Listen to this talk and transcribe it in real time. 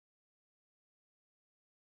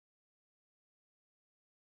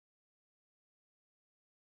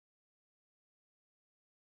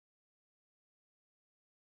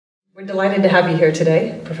We're delighted to have you here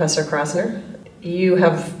today, Professor Krasner. You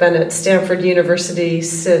have been at Stanford University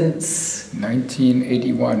since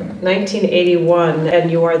 1981. 1981, and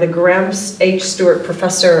you are the Graham H. Stuart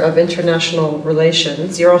Professor of International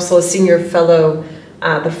Relations. You're also a Senior Fellow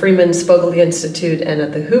at the Freeman Spogli Institute and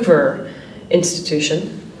at the Hoover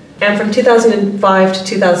Institution. And from 2005 to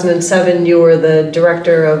 2007, you were the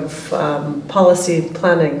Director of Policy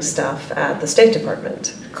Planning Staff at the State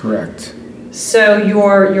Department. Correct. So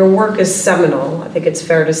your work is seminal. I think it's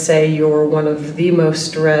fair to say you're one of the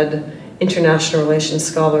most read international relations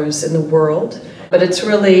scholars in the world. But it's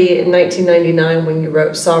really in 1999 when you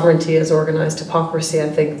wrote Sovereignty as Organized Hypocrisy, I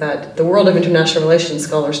think that the world of international relations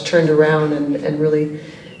scholars turned around and really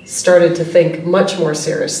started to think much more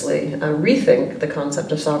seriously, rethink the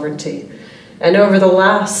concept of sovereignty. And over the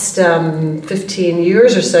last 15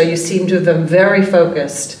 years or so, you seem to have been very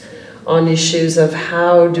focused on issues of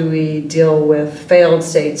how do we deal with failed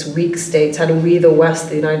states, weak states, how do we, the West,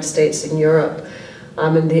 the United States and Europe,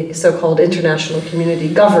 and the so-called international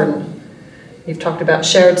community govern. You've talked about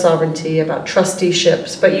shared sovereignty, about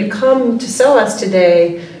trusteeships, but you come to SOAS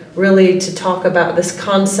today really to talk about this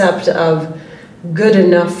concept of good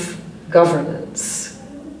enough governance.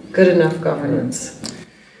 Good enough governance.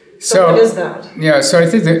 So what is that? Yeah, so I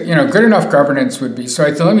think that, good enough governance would be,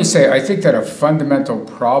 let me say, I think that a fundamental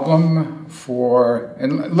problem for,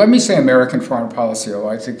 and let me say American foreign policy, although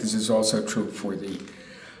I think this is also true for the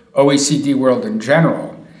OECD world in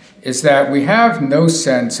general, is that we have no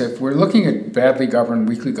sense, if we're looking at badly governed,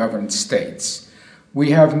 weakly governed states,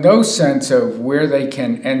 we have no sense of where they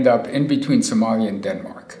can end up in between Somalia and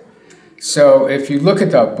Denmark. So if you look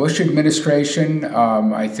at the Bush administration,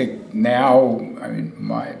 I think now,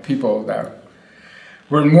 my people that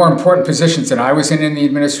were in more important positions than I was in the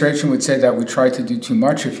administration would say that we tried to do too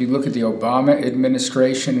much. If you look at the Obama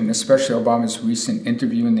administration, and especially Obama's recent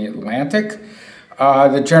interview in The Atlantic,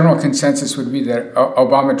 the general consensus would be that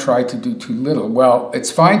Obama tried to do too little. Well,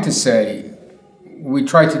 it's fine to say we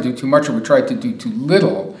tried to do too much or we tried to do too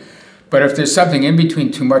little, but if there's something in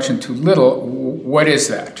between too much and too little, what is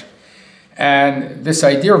that? And this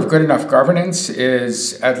idea of good enough governance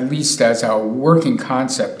is, at least as a working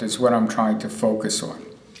concept, is what I'm trying to focus on.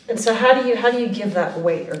 And so how do you give that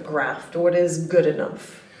weight or graft? What is good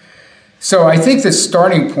enough? So I think the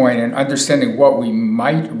starting point in understanding what we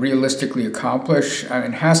might realistically accomplish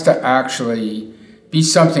has to actually be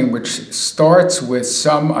something which starts with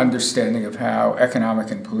some understanding of how economic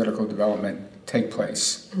and political development take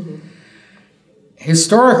place. Mm-hmm.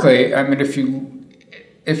 Historically,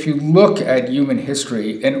 if you look at human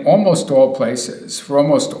history, in almost all places, for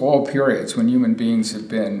almost all periods when human beings have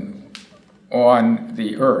been on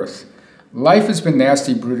the earth, life has been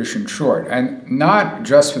nasty, brutish, and short. And not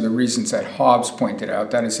just for the reasons that Hobbes pointed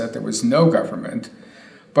out, that is that there was no government,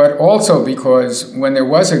 but also because when there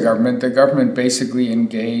was a government, the government basically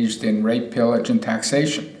engaged in rape, pillage, and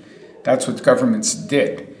taxation. That's what governments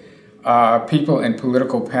did. People in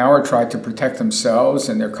political power tried to protect themselves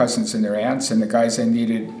and their cousins and their aunts and the guys they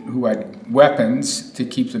needed who had weapons to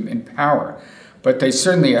keep them in power. But they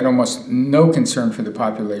certainly had almost no concern for the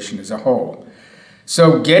population as a whole.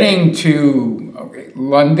 So getting to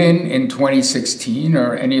London in 2016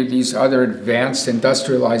 or any of these other advanced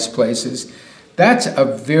industrialized places, that's a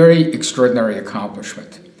very extraordinary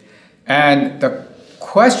accomplishment. And the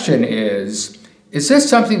question is this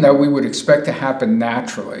something that we would expect to happen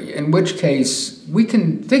naturally? In which case, we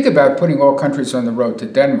can think about putting all countries on the road to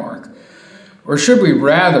Denmark. Or should we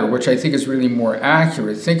rather, which I think is really more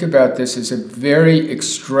accurate, think about this as a very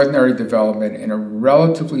extraordinary development in a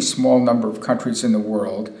relatively small number of countries in the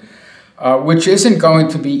world, which isn't going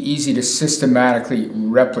to be easy to systematically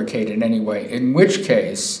replicate in any way, in which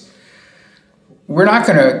case, we're not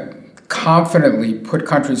going to confidently put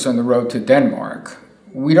countries on the road to Denmark.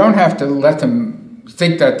 We don't have to let them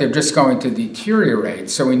think that they're just going to deteriorate.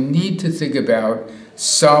 So we need to think about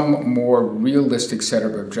some more realistic set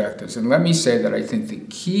of objectives. And let me say that I think the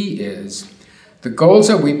key is the goals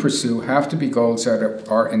that we pursue have to be goals that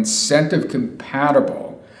are incentive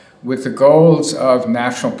compatible with the goals of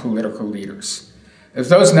national political leaders. If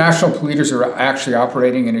those national leaders are actually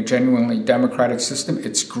operating in a genuinely democratic system,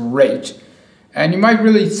 it's great. And you might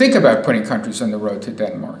really think about putting countries on the road to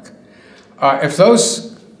Denmark. If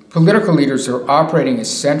those political leaders are operating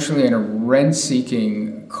essentially in a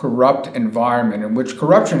rent-seeking, corrupt environment in which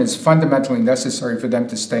corruption is fundamentally necessary for them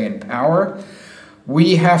to stay in power,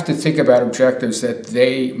 we have to think about objectives that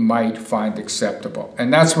they might find acceptable.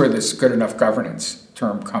 And that's where this good enough governance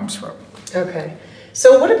term comes from. Okay.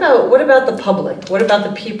 So what about the public? What about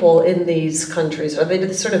the people in these countries? Are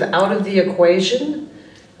they sort of out of the equation?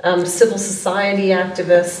 civil society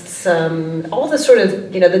activists, all the sort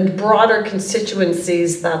of, the broader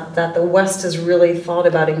constituencies that the West has really thought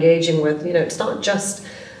about engaging with. It's not just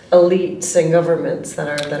elites and governments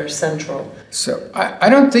that are central. So I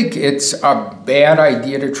don't think it's a bad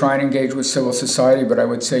idea to try and engage with civil society, but I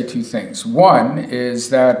would say two things. One is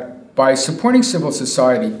that by supporting civil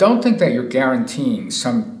society, don't think that you're guaranteeing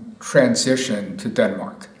some transition to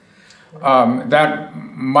Denmark. That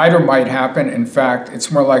might or might happen. In fact,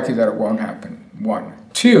 it's more likely that it won't happen. One.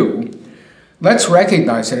 Two, let's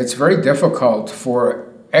recognize that it's very difficult for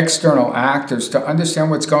external actors to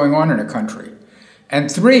understand what's going on in a country. And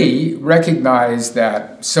three, recognize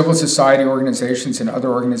that civil society organizations and other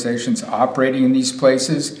organizations operating in these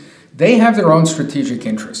places, they have their own strategic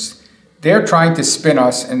interests. They're trying to spin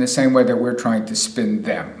us in the same way that we're trying to spin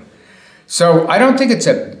them. So I don't think it's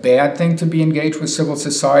a bad thing to be engaged with civil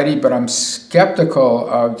society, but I'm skeptical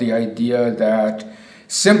of the idea that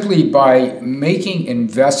simply by making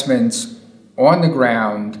investments on the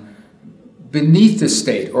ground beneath the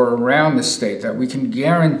state or around the state, that we can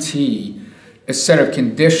guarantee a set of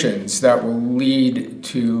conditions that will lead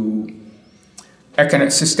to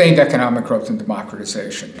sustained economic growth and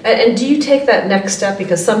democratization. And do you take that next step?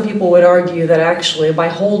 Because some people would argue that actually by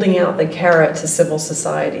holding out the carrot to civil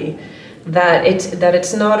society, that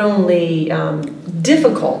it's not only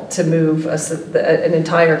difficult to move an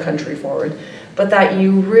entire country forward, but that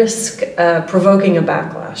you risk provoking a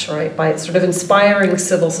backlash, right? By sort of inspiring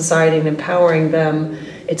civil society and empowering them,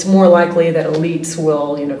 it's more likely that elites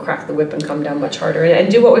will, crack the whip and come down much harder and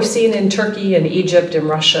do what we've seen in Turkey and Egypt and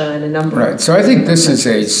Russia and a number of... Right, so I think this is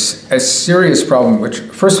a serious problem, which,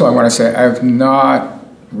 first of all, I want to say I have not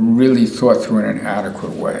really thought through in an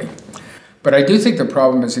adequate way. But I do think the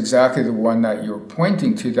problem is exactly the one that you're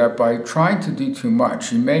pointing to, that by trying to do too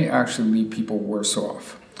much, you may actually leave people worse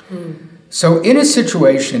off. So in a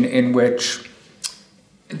situation in which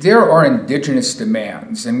there are indigenous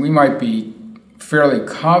demands, and we might be fairly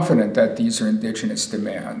confident that these are indigenous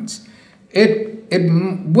demands, it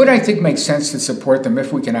would, I think, make sense to support them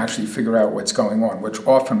if we can actually figure out what's going on, which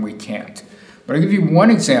often we can't. But I'll give you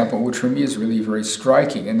one example, which for me is really very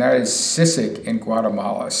striking, and that is CICIG in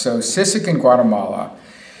Guatemala. So CICIG in Guatemala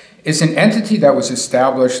is an entity that was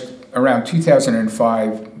established around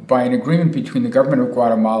 2005 by an agreement between the government of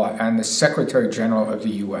Guatemala and the Secretary General of the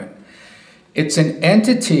UN. It's an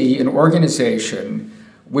entity, an organization,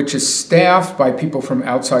 which is staffed by people from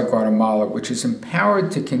outside Guatemala, which is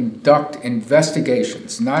empowered to conduct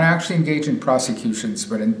investigations, not actually engage in prosecutions,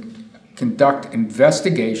 but conduct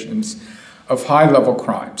investigations of high-level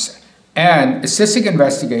crimes. And a CICIG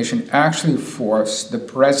investigation actually forced the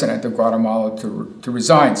president of Guatemala to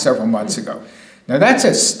resign several months ago. Now that's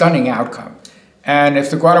a stunning outcome. And if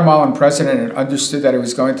the Guatemalan president had understood that he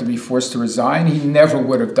was going to be forced to resign, he never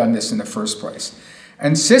would have done this in the first place.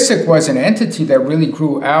 And CICIG was an entity that really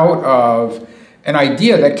grew out of an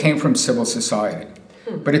idea that came from civil society.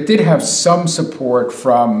 But it did have some support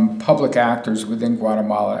from public actors within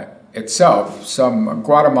Guatemala itself. Some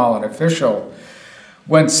Guatemalan official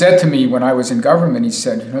once said to me when I was in government, he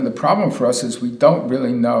said, the problem for us is we don't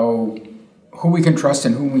really know who we can trust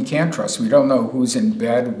and whom we can't trust. We don't know who's in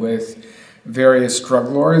bed with various drug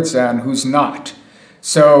lords and who's not.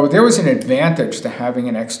 So there was an advantage to having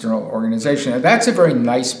an external organization, and that's a very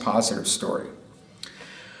nice, positive story.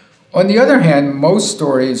 On the other hand, most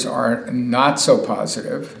stories are not so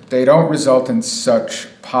positive. They don't result in such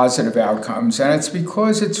positive outcomes, and it's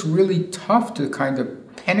because it's really tough to kind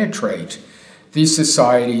of penetrate these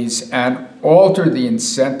societies and alter the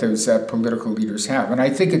incentives that political leaders have. And I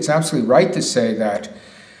think it's absolutely right to say that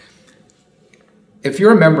if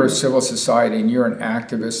you're a member of civil society and you're an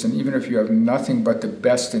activist, and even if you have nothing but the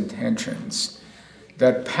best intentions,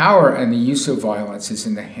 that power and the use of violence is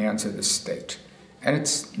in the hands of the state. And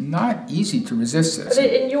it's not easy to resist this. But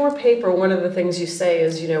in your paper, one of the things you say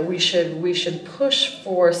is, we should push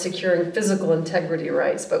for securing physical integrity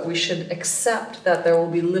rights, but we should accept that there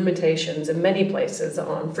will be limitations in many places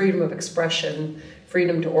on freedom of expression,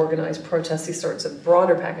 freedom to organize, protest, these sorts of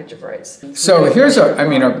broader package of rights. So here's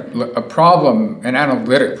a problem, an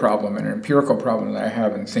analytic problem, and an empirical problem that I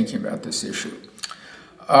have in thinking about this issue.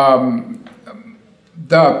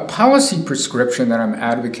 The policy prescription that I'm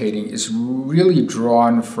advocating is really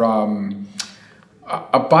drawn from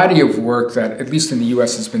a body of work that, at least in the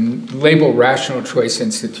US, has been labeled rational choice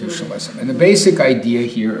institutionalism. And the basic idea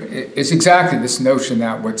here is exactly this notion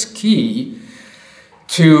that what's key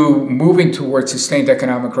to moving towards sustained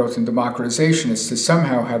economic growth and democratization is to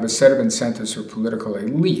somehow have a set of incentives for political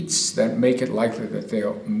elites that make it likely that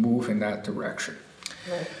they'll move in that direction.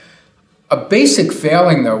 Right. A basic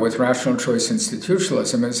failing, though, with rational choice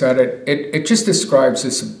institutionalism is that it just describes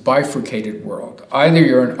this bifurcated world. Either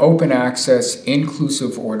you're an open access,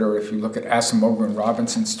 inclusive order, if you look at Asimov and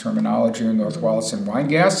Robinson's terminology, or North Wallace and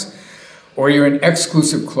Weingast, or you're an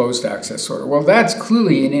exclusive closed access order. Well, that's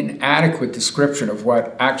clearly an inadequate description of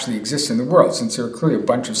what actually exists in the world, since there are clearly a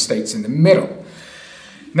bunch of states in the middle.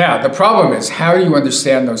 Now, the problem is, how do you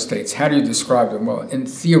understand those states? How do you describe them? Well, in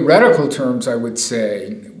theoretical terms, I would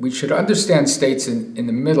say we should understand states in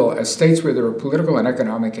the middle as states where there are political and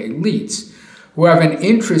economic elites who have an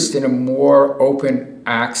interest in a more open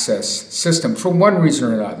access system for one reason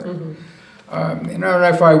or another. I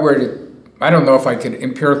don't know if I could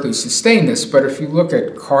empirically sustain this, but if you look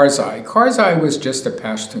at Karzai was just a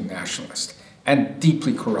Pashtun nationalist and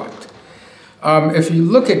deeply corrupt. If you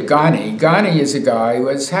look at Ghani is a guy who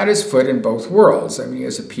has had his foot in both worlds. I mean, he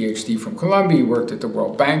has a PhD from Columbia, he worked at the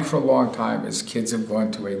World Bank for a long time, his kids have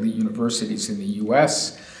gone to elite universities in the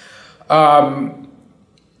US.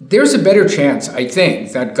 There's a better chance, I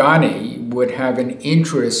think, that Ghani would have an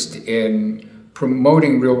interest in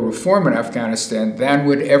promoting real reform in Afghanistan than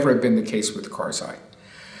would ever have been the case with Karzai.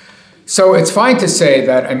 So it's fine to say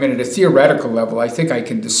that, I mean, at a theoretical level, I think I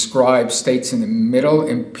can describe states in the middle.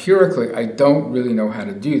 Empirically, I don't really know how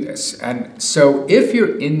to do this. And so if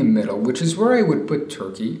you're in the middle, which is where I would put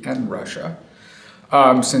Turkey and Russia,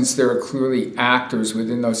 since there are clearly actors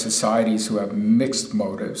within those societies who have mixed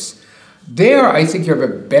motives, there I think you have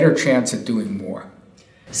a better chance at doing more.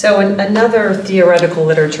 So another theoretical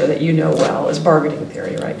literature that you know well is bargaining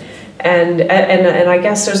theory, right? And I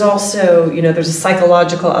guess there's also, there's a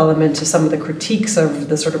psychological element to some of the critiques of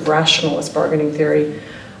the sort of rationalist bargaining theory.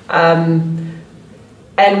 And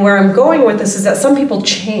where I'm going with this is that some people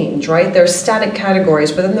change, right? There's static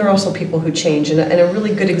categories, but then there are also people who change. And a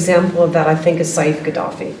really good example of that, I think, is Saif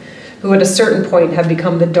Gaddafi, who at a certain point had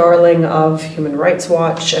become the darling of Human Rights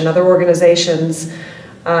Watch and other organizations,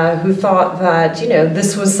 who thought that,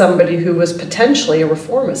 this was somebody who was potentially a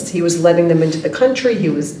reformist. He was letting them into the country, he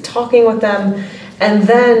was talking with them, and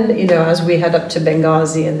then, as we head up to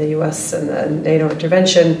Benghazi and the US and the NATO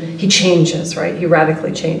intervention, he changes, right? He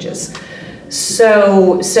radically changes.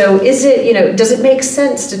 So is it, does it make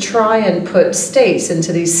sense to try and put states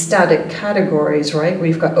into these static categories, right?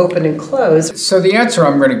 We've got open and closed. So the answer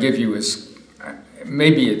I'm going to give you is,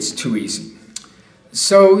 maybe it's too easy.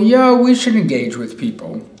 So, yeah, we should engage with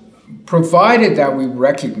people, provided that we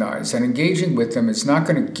recognize that engaging with them is not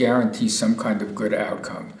going to guarantee some kind of good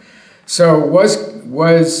outcome. So was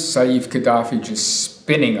Saif Gaddafi just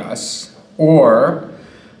spinning us, or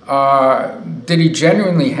did he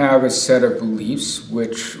genuinely have a set of beliefs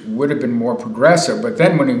which would have been more progressive, but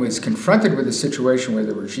then when he was confronted with a situation where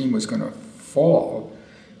the regime was going to fall,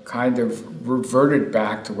 kind of reverted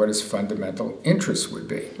back to what his fundamental interests would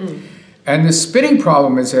be? And the spinning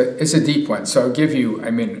problem is a deep one. So I'll give you,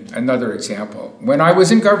 another example. When I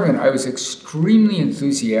was in government, I was extremely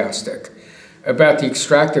enthusiastic about the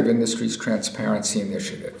Extractive Industries Transparency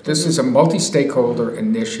Initiative. This is a multi-stakeholder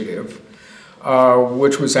initiative,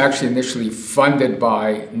 which was actually initially funded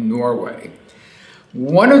by Norway.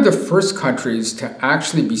 One of the first countries to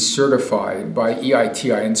actually be certified by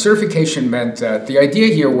EITI, and certification meant that the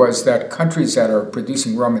idea here was that countries that are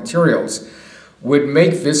producing raw materials would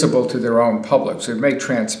make visible to their own publics, would make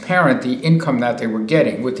transparent the income that they were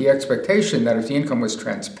getting, with the expectation that if the income was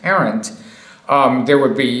transparent,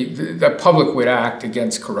 the public would act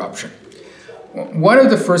against corruption. One of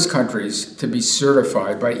the first countries to be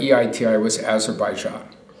certified by EITI was Azerbaijan,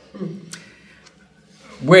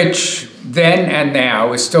 which then and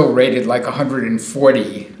now is still rated like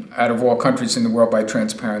 140 out of all countries in the world by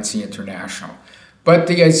Transparency International. But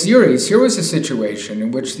the Azeris, here was a situation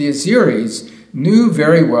in which the Azeris knew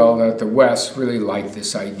very well that the West really liked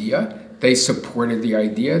this idea. They supported the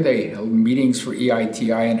idea. They held meetings for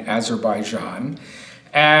EITI in Azerbaijan.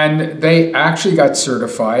 And they actually got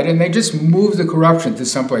certified, and they just moved the corruption to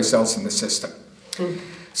someplace else in the system.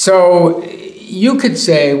 So you could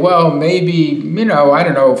say, well, maybe, I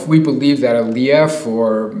don't know if we believe that Aliyev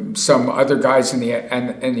or some other guys in the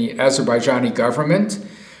Azerbaijani government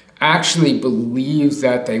actually believed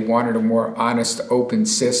that they wanted a more honest, open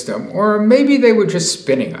system, or maybe they were just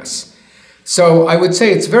spinning us. So I would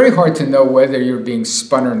say it's very hard to know whether you're being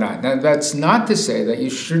spun or not. Now, that's not to say that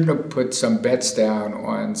you shouldn't have put some bets down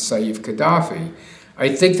on Saif Gaddafi.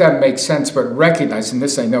 I think that makes sense, but recognize, and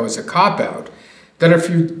this I know is a cop-out, that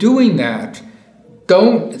if you're doing that,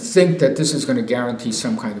 don't think that this is going to guarantee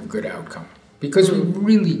some kind of good outcome, because we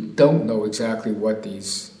really don't know exactly what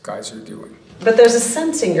these guys are doing. But there's a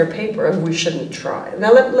sense in your paper of we shouldn't try.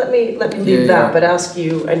 Now let me leave that, but ask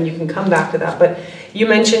you, and you can come back to that. But you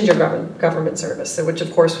mentioned your government service, which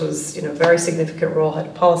of course was a very significant role,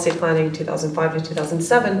 had policy planning 2005 to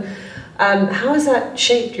 2007. How has that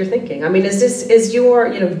shaped your thinking? I mean, is your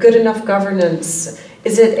good enough governance?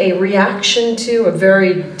 Is it a reaction to a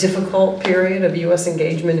very difficult period of U.S.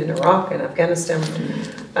 engagement in Iraq and Afghanistan?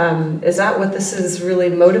 Is that what this is really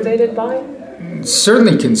motivated by?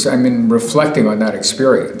 Certainly, reflecting on that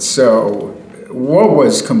experience. So what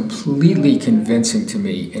was completely convincing to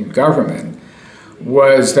me in government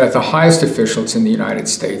was that the highest officials in the United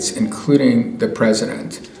States, including the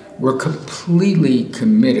president, were completely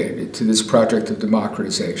committed to this project of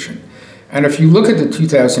democratization. And if you look at the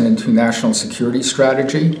 2002 National Security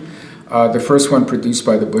Strategy, the first one produced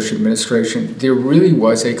by the Bush administration, there really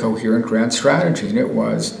was a coherent grand strategy, and it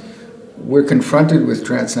was, we're confronted with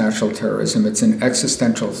transnational terrorism. It's an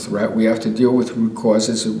existential threat. We have to deal with root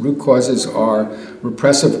causes. The root causes are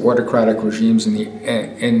repressive autocratic regimes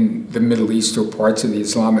in the Middle East or parts of the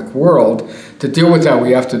Islamic world. To deal with that,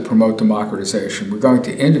 we have to promote democratization. We're going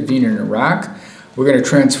to intervene in Iraq. We're going to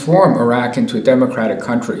transform Iraq into a democratic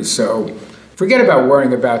country. So forget about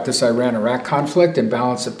worrying about this Iran-Iraq conflict and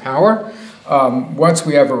balance of power. Once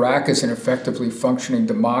we have Iraq as an effectively functioning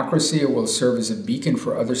democracy, it will serve as a beacon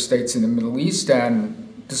for other states in the Middle East, and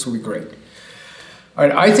this will be great.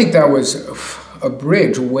 And I think that was a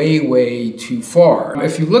bridge way, way too far.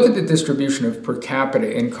 If you look at the distribution of per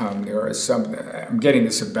capita income, there are some, I'm getting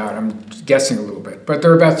this about, I'm guessing a little bit, but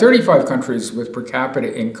there are about 35 countries with per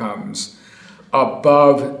capita incomes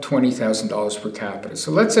above $20,000 per capita.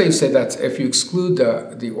 So let's say you say that's, if you exclude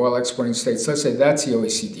the oil exporting states, let's say that's the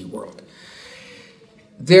OECD world.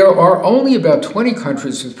 There are only about 20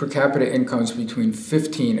 countries with per capita incomes between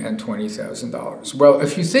 $15,000 and $20,000. Well,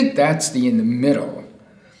 if you think that's in the middle,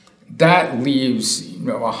 that leaves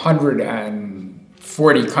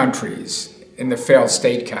 140 countries in the failed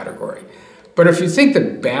state category. But if you think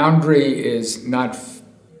the boundary is not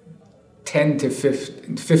 10 to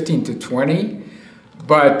 15 to 20,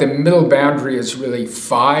 but the middle boundary is really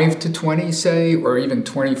 5 to 20, say, or even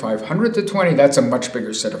 2,500 to 20, that's a much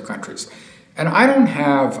bigger set of countries. And I don't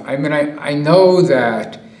have, I know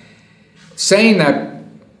that saying that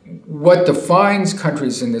what defines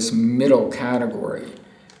countries in this middle category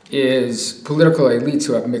is political elites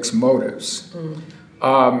who have mixed motives.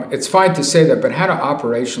 It's fine to say that, but how to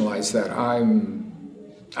operationalize that,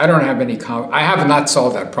 I don't have any, I have not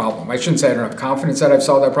solved that problem. I shouldn't say I don't have confidence that I've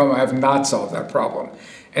solved that problem. I have not solved that problem.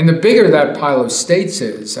 And the bigger that pile of states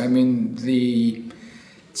is, the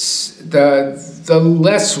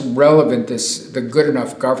less relevant the good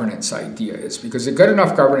enough governance idea is, because the good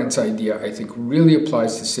enough governance idea, I think, really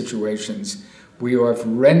applies to situations where you have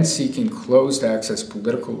rent-seeking, closed-access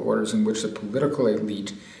political orders in which the political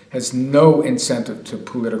elite has no incentive to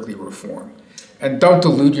politically reform. And don't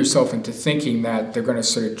delude yourself into thinking that they're going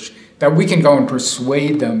to that we can go and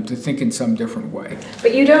persuade them to think in some different way.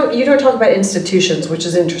 But you don't talk about institutions, which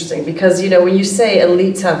is interesting, because when you say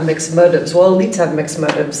elites have mixed motives, well, elites have mixed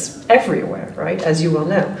motives everywhere, right? As you well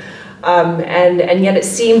know. And yet it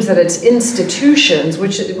seems that it's institutions,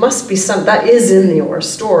 which it must be that is in your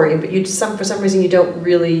story, but for some reason you don't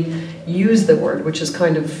really use the word, which is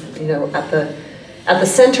kind of at the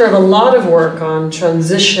center of a lot of work on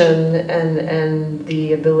transition and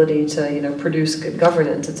the ability to produce good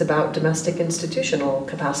governance. It's about domestic institutional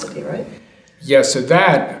capacity, right? Yeah, so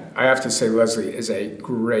that, I have to say, Leslie, is a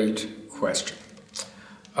great question.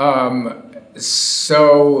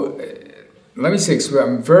 So let me say,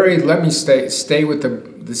 let me stay with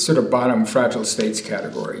the sort of bottom fragile states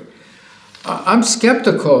category. I'm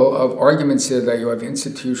skeptical of arguments here that you have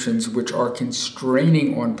institutions which are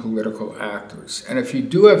constraining on political actors. And if you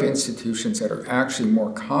do have institutions that are actually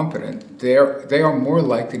more competent, they are more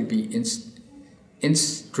likely to be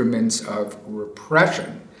instruments of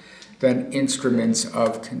repression than instruments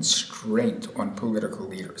of constraint on political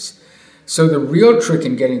leaders. So the real trick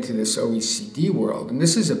in getting to this OECD world, and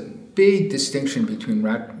this is a big distinction between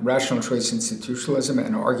rational choice institutionalism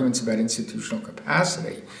and arguments about institutional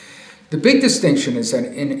capacity. The big distinction is that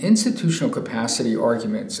in institutional capacity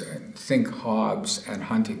arguments, think Hobbes and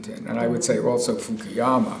Huntington, and I would say also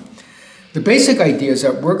Fukuyama, the basic idea is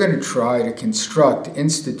that we're going to try to construct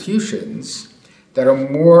institutions that are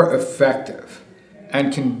more effective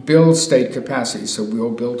and can build state capacity. So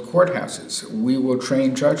we'll build courthouses, we will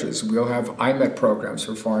train judges, we'll have IMET programs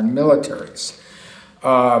for foreign militaries,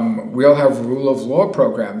 we'll have rule of law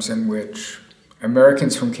programs in which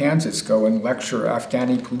Americans from Kansas go and lecture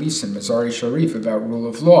Afghani police in Mazar-e Sharif about rule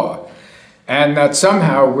of law. and that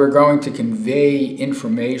somehow we're going to convey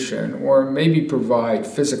information or maybe provide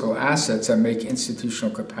physical assets that make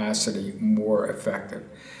institutional capacity more effective.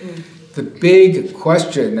 The big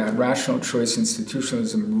question that rational choice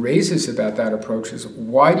institutionalism raises about that approach is,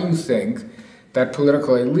 why do you think that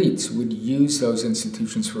political elites would use those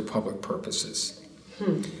institutions for public purposes?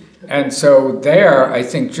 And so there, I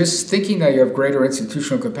think just thinking that you have greater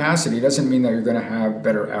institutional capacity doesn't mean that you're going to have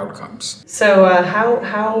better outcomes. So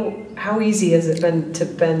how easy has it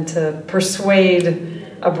been to persuade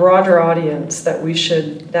a broader audience that we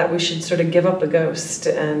should sort of give up the ghost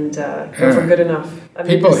and go for good enough? I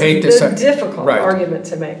mean, people hate this. It's a difficult argument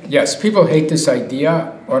to make. Yes, people hate this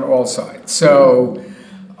idea on all sides. So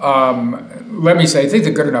let me say, I think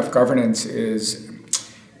the good enough governance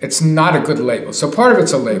it's not a good label. So part of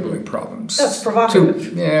it's a labeling problem. That's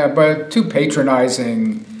provocative. But too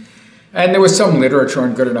patronizing. And there was some literature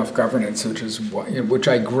on good enough governance, which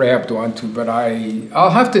I grabbed onto, but I'll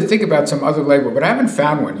have to think about some other label, but I haven't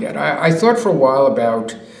found one yet. I thought for a while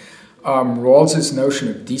about Rawls's notion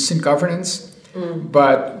of decent governance,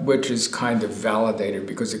 but which is kind of validated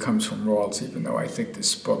because it comes from Rawls, even though I think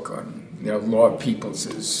this book on law of peoples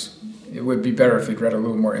it would be better if you'd read a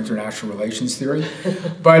little more international relations theory.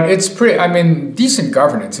 But it's decent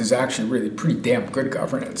governance is actually really pretty damn good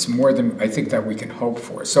governance, more than I think that we can hope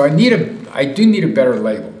for. So I do need a better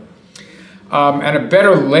label. And a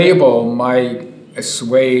better label might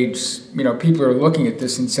assuage, people are looking at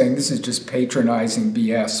this and saying this is just patronizing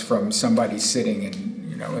BS from somebody sitting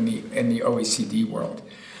in the OECD world.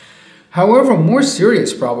 However, a more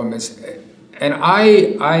serious problem is, and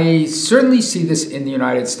I certainly see this in the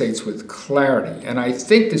United States with clarity, and I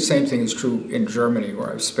think the same thing is true in Germany,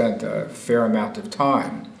 where I've spent a fair amount of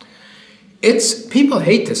time. People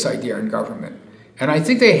hate this idea in government, and I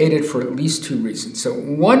think they hate it for at least two reasons. So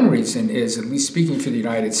one reason is, at least speaking for the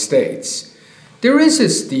United States, there is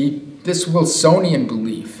this Wilsonian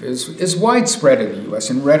belief is widespread in the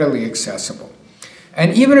U.S. and readily accessible.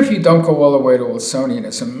 And even if you don't go all the way to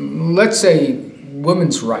Wilsonianism, let's say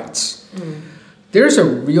women's rights. There's a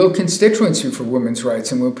real constituency for women's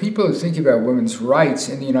rights, and when people are thinking about women's rights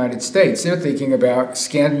in the United States, they're thinking about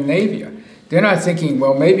Scandinavia. They're not thinking,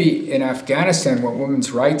 well, maybe in Afghanistan what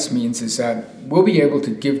women's rights means is that we'll be able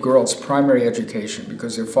to give girls primary education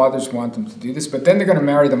because their fathers want them to do this, but then they're going to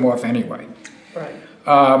marry them off anyway. Right.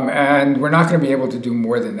 And we're not going to be able to do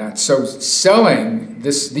more than that. So selling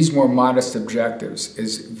these more modest objectives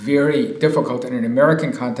is very difficult in an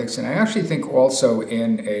American context, and I actually think also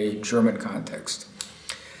in a German context.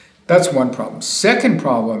 That's one problem. Second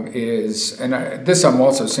problem is, and this I'm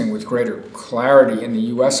also seeing with greater clarity in the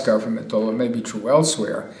US government, although it may be true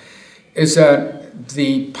elsewhere, is that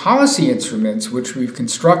the policy instruments which we've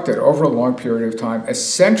constructed over a long period of time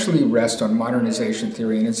essentially rest on modernization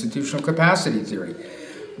theory and institutional capacity theory.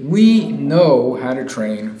 We know how to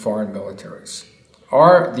train foreign militaries.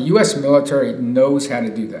 The US military knows how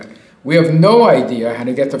to do that. We have no idea how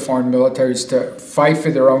to get the foreign militaries to fight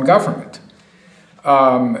for their own government.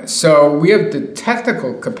 So we have the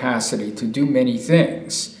technical capacity to do many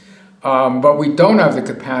things, but we don't have the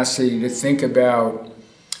capacity to think about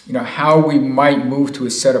how we might move to a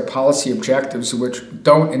set of policy objectives which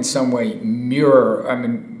don't in some way mirror,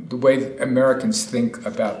 the way Americans think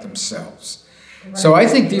about themselves. Right. So I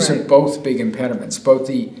think these are both big impediments, both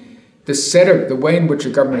the way in which a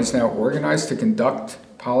government is now organized to conduct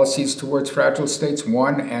policies towards fragile states,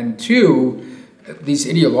 one, and two, these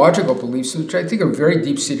ideological beliefs, which I think are very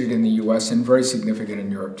deep-seated in the US and very significant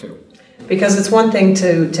in Europe too. Because it's one thing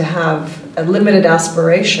to have a limited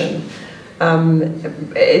aspiration.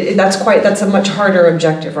 That's a much harder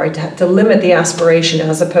objective, right? To limit the aspiration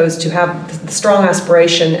as opposed to have the strong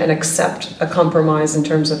aspiration and accept a compromise in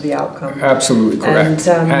terms of the outcome. Absolutely correct.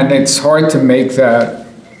 And it's hard to make that,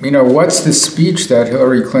 what's the speech that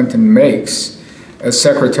Hillary Clinton makes as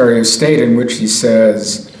Secretary of State in which he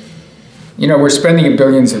says, we're spending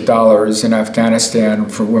billions of dollars in Afghanistan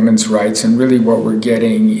for women's rights, and really what we're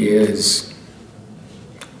getting is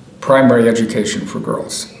primary education for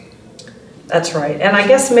girls. That's right. And I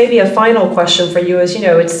guess maybe a final question for you is,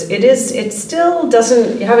 it still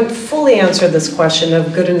doesn't, you haven't fully answered this question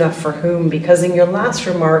of good enough for whom, because in your last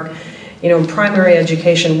remark, in primary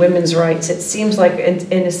education, women's rights, it seems like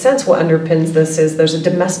in a sense what underpins this is there's a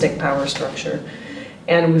domestic power structure.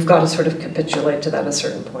 And we've got to sort of capitulate to that at a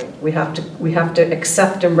certain point. We have to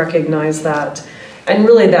accept and recognize that. And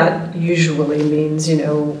really that usually means,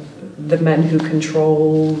 the men who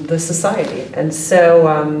control the society. And so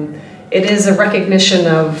it is a recognition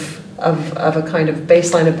of a kind of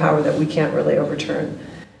baseline of power that we can't really overturn.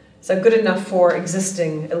 So good enough for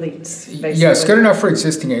existing elites, basically. Yes, good enough for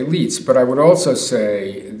existing elites, but I would also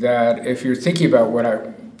say that if you're thinking about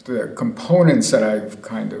the components that I've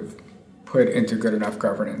kind of put into good enough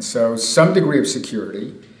governance, so some degree of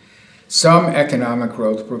security, some economic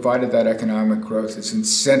growth, provided that economic growth is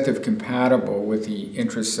incentive compatible with the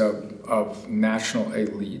interests of national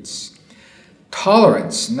elites.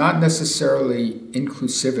 Tolerance, not necessarily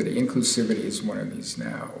inclusivity. Inclusivity is one of these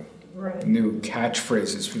now new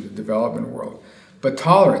catchphrases for the development world. But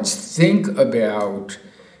tolerance, think about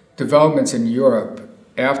developments in Europe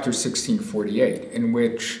after 1648, in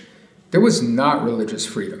which there was not religious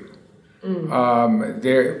freedom.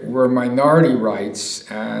 There were minority rights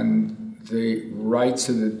and the rights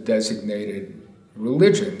of the designated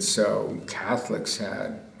religion. So Catholics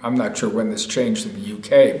had, I'm not sure when this changed in the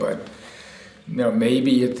UK, but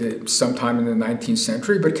maybe sometime in the 19th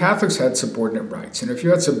century, but Catholics had subordinate rights. And if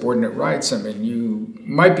you had subordinate rights, I mean, you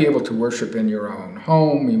might be able to worship in your own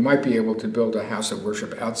home, you might be able to build a house of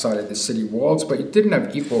worship outside of the city walls, but you didn't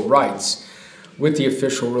have equal rights with the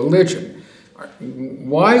official religion.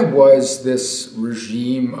 Why was this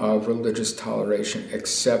regime of religious toleration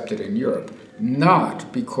accepted in Europe?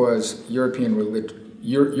 Not because European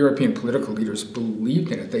political leaders believed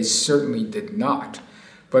in it. They certainly did not.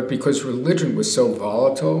 But because religion was so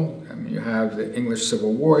volatile, I mean, you have the English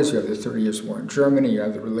Civil Wars, you have the 30 Years' War in Germany, you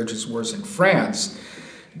have the religious wars in France,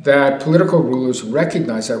 that political rulers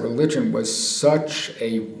recognized that religion was such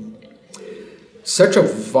a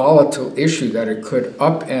volatile issue that it could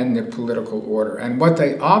upend the political order. And what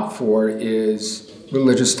they opt for is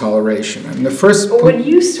religious toleration. And the first... But when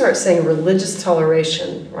you start saying religious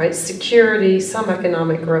toleration, right, security, some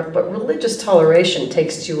economic growth, but religious toleration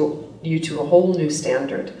takes you to a whole new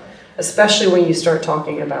standard, especially when you start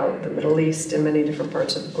talking about the Middle East and many different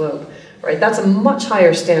parts of the globe, right? That's a much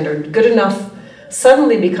higher standard. Good enough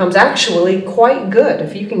suddenly becomes actually quite good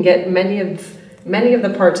if you can get many of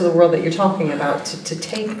the parts of the world that you're talking about to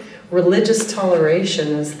take religious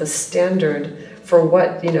toleration as the standard for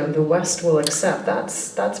what the West will accept.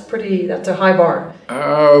 That's a high bar.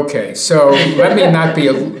 Okay, so let me not be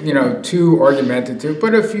too argumentative,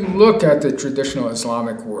 but if you look at the traditional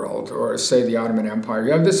Islamic world, or say the Ottoman Empire,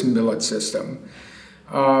 you have this millet system.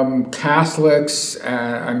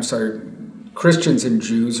 Christians and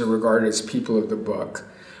Jews are regarded as people of the book.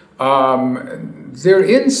 They're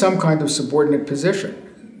in some kind of subordinate position.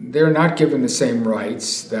 They're not given the same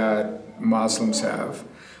rights that Muslims have.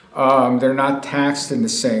 They're not taxed in the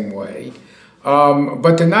same way,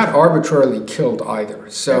 but they're not arbitrarily killed either.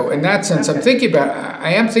 So in that sense, I am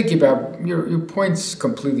thinking about, your point's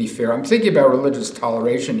completely fair. I'm thinking about religious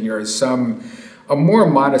toleration here as a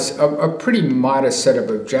pretty modest set of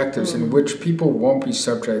objectives in which people won't be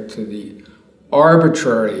subject to the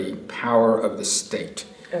arbitrary power of the state.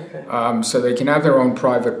 Okay. So they can have their own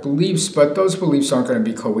private beliefs, but those beliefs aren't going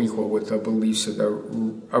to be co-equal with the beliefs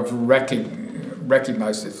of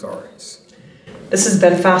recognized authorities. This has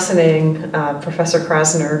been fascinating, Professor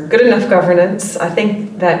Krasner. Good enough governance. I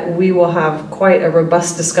think that we will have quite a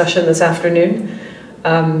robust discussion this afternoon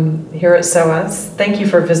here at SOAS. Thank you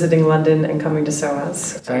for visiting London and coming to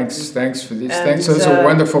SOAS. Thanks for these. Thanks. Those are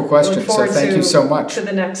wonderful questions. So thank you so much. To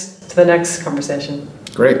the next conversation.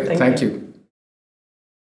 Great. Thank you.